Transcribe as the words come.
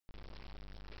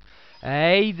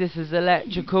Hey, this is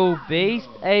Electrical Beast,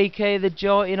 aka the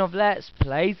Giant of Let's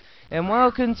Plays, and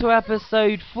welcome to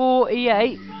episode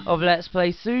 48 of Let's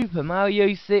Play Super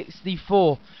Mario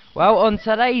 64. Well, on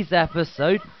today's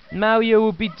episode, Mario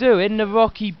will be doing the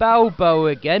Rocky Balboa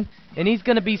again, and he's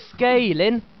going to be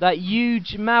scaling that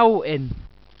huge mountain.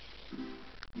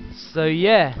 So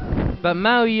yeah, but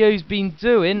Mario's been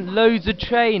doing loads of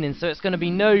training, so it's going to be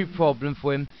no problem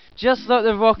for him. Just like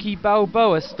the Rocky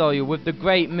Balboa style with the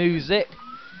great music.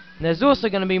 And there's also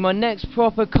going to be my next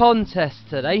proper contest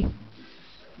today.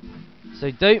 So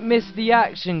don't miss the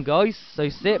action, guys. So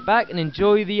sit back and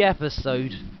enjoy the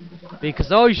episode.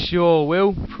 Because I sure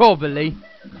will, probably.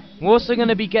 I'm also going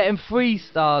to be getting 3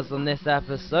 stars on this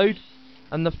episode.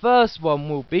 And the first one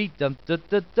will be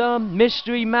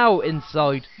Mystery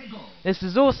Mountainside. This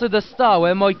is also the star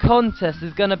where my contest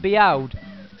is going to be held.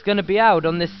 It's going to be held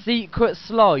on this secret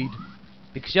slide,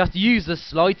 because you have to use the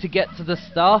slide to get to the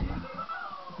star.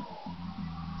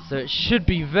 So it should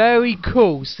be very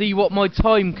cool. See what my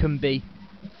time can be.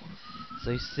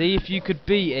 So see if you could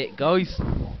beat it, guys.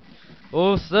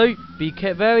 Also, be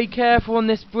very careful on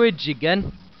this bridge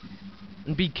again.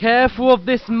 And be careful of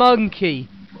this monkey,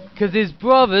 because his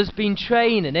brother's been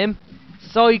training him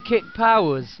psychic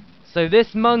powers. So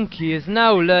this monkey is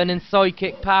now learning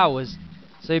psychic powers.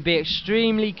 So be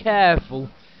extremely careful.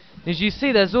 As you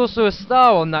see, there's also a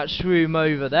star on that shroom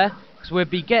over there, because we'll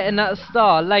be getting that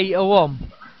star later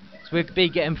on. So we'll be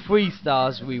getting 3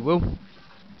 stars, we will.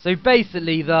 So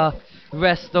basically the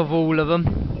rest of all of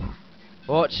them.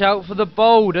 Watch out for the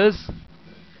boulders.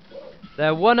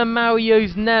 They're one of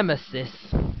Mario's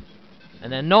nemesis.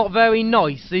 And they're not very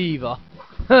nice either.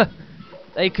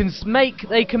 They can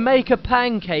make a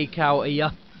pancake out of you.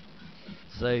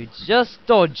 So just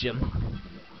dodge them.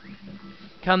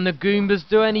 Can the Goombas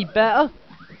do any better?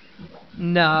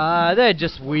 Nah, they're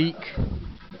just weak.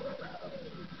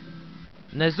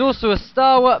 And there's also a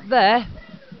star up there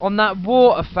on that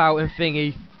water fountain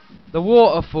thingy. The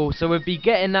waterfall, so we'll be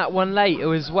getting that one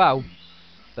later as well.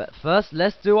 But first,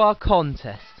 let's do our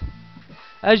contest.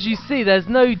 As you see, there's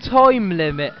no time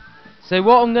limit. So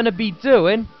what I'm going to be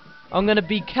doing, I'm going to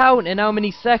be counting how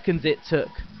many seconds it took.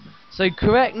 So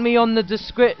correct me on the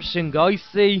description, guys.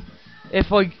 See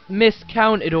if I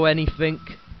miscounted or anything.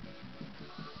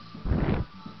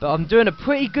 But I'm doing a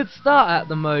pretty good start at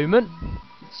the moment.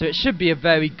 So it should be a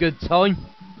very good time.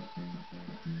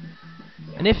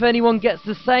 And if anyone gets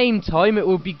the same time, it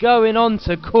will be going on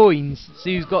to coins.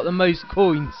 See who's got the most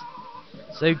coins.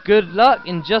 So good luck,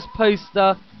 and just post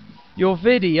your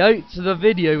video to the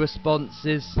video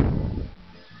responses.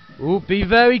 Ooh, be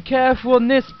very careful on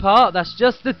this part, that's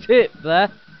just a tip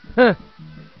there.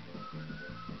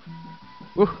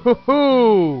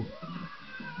 Woohoo!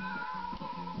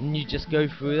 And you just go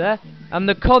through there. And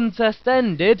the contest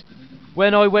ended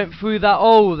when I went through that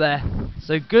hole there.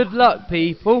 So good luck,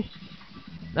 people.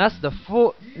 That's the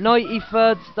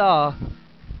 93rd star.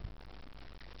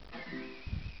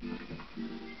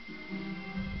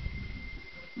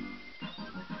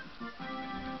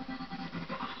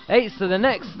 Hey, so the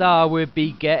next star we'll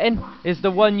be getting is the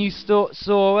one you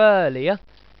saw earlier.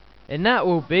 And that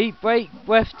will be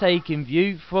Breathtaking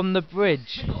view from the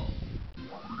bridge.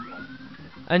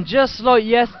 And just like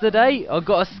yesterday, I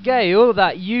got to scale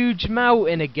that huge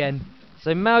mountain again.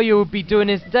 So Mario will be doing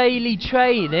his daily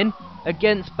training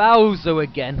against Bowser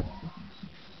again.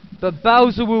 But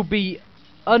Bowser will be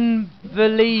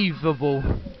unbelievable.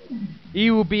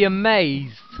 He will be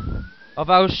amazed of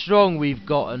how strong we've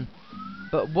gotten.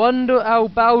 But wonder how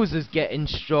Bowser's getting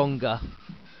stronger.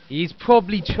 He's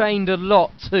probably trained a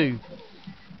lot too.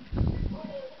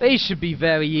 They should be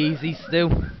very easy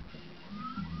still.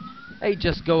 Hey,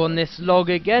 just go on this log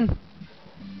again.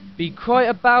 Be quite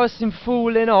embarrassing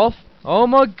falling off. Oh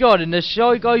my god, and the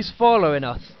shy guy's following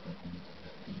us.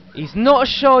 He's not a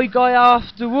shy guy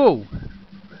after all.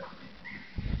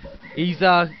 He's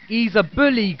a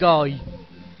bully guy.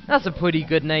 That's a pretty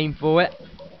good name for it.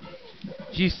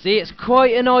 You see, it's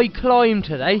quite an high climb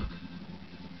today.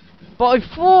 But I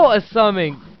thought of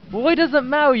something. Why doesn't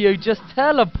Mario just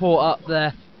teleport up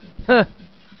there?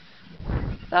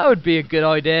 That would be a good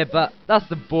idea, but that's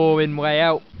the boring way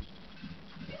out.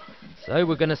 So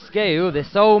we're going to scale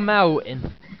this whole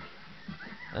mountain.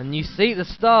 And you see the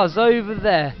stars over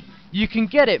there. You can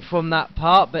get it from that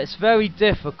part, but it's very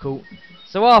difficult.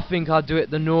 So I think I'll do it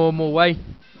the normal way.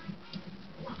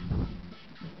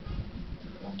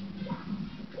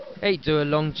 Hey, do a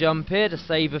long jump here to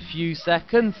save a few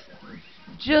seconds.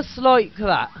 Just like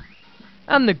that.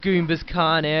 And the Goombas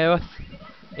can't hear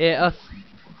us.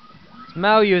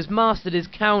 Mario has mastered his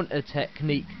counter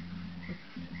technique.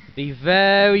 Be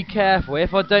very careful.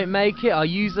 If I don't make it, I'll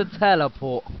use a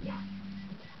teleport.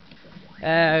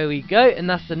 There we go, and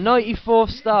that's the 94th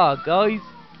star, guys.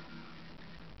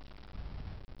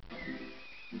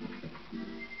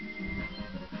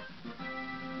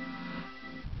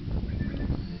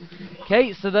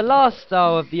 Okay, so the last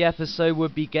star of the episode we'll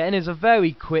be getting is a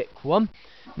very quick one.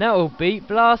 That will be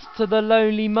blast to the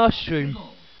lonely mushroom.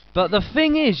 But the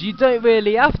thing is, you don't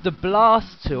really have to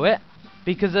blast to it,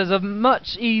 because there's a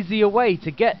much easier way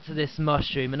to get to this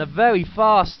mushroom, and a very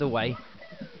faster way.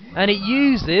 And it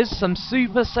uses some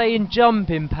Super Saiyan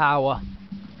jumping power.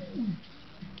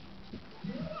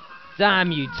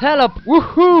 Damn you,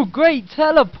 woohoo, great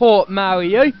teleport,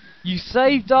 Mario. You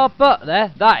saved our butt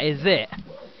there, that is it.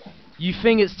 You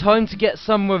think it's time to get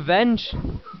some revenge?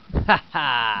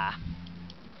 Haha.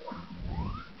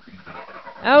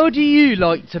 How do you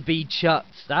like to be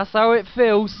chucked? That's how it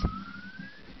feels.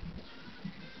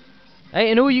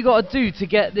 Hey, and all you gotta do to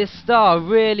get this star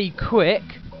really quick,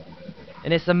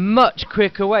 and it's a much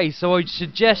quicker way, so I'd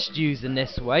suggest using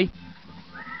this way.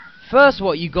 First,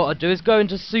 what you gotta do is go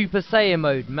into Super Saiyan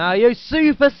mode, Mario.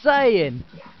 Super Saiyan!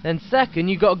 Then second,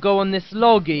 you gotta go on this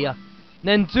log here.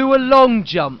 Then do a long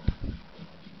jump.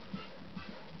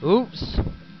 Oops.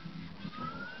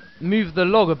 Move the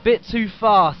log a bit too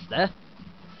fast there.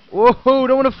 Whoa,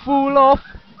 don't want to fall off.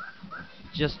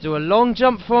 Just do a long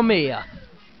jump from here.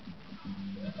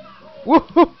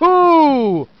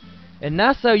 Woohoo! And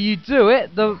that's how you do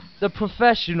it the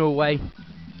professional way.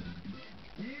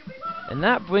 And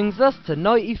that brings us to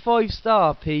 95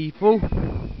 star, people.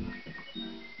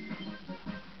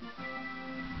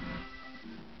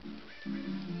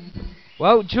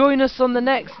 Well, join us on the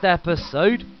next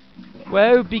episode,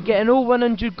 where we'll be getting all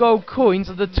 100 gold coins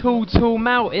of the Tall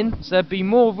Mountain, so there'll be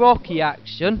more rocky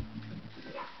action.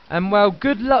 And well,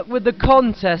 good luck with the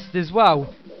contest as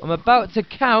well. I'm about to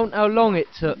count how long it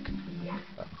took.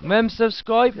 Remember to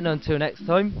subscribe, and until next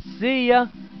time, see ya!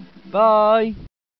 Bye!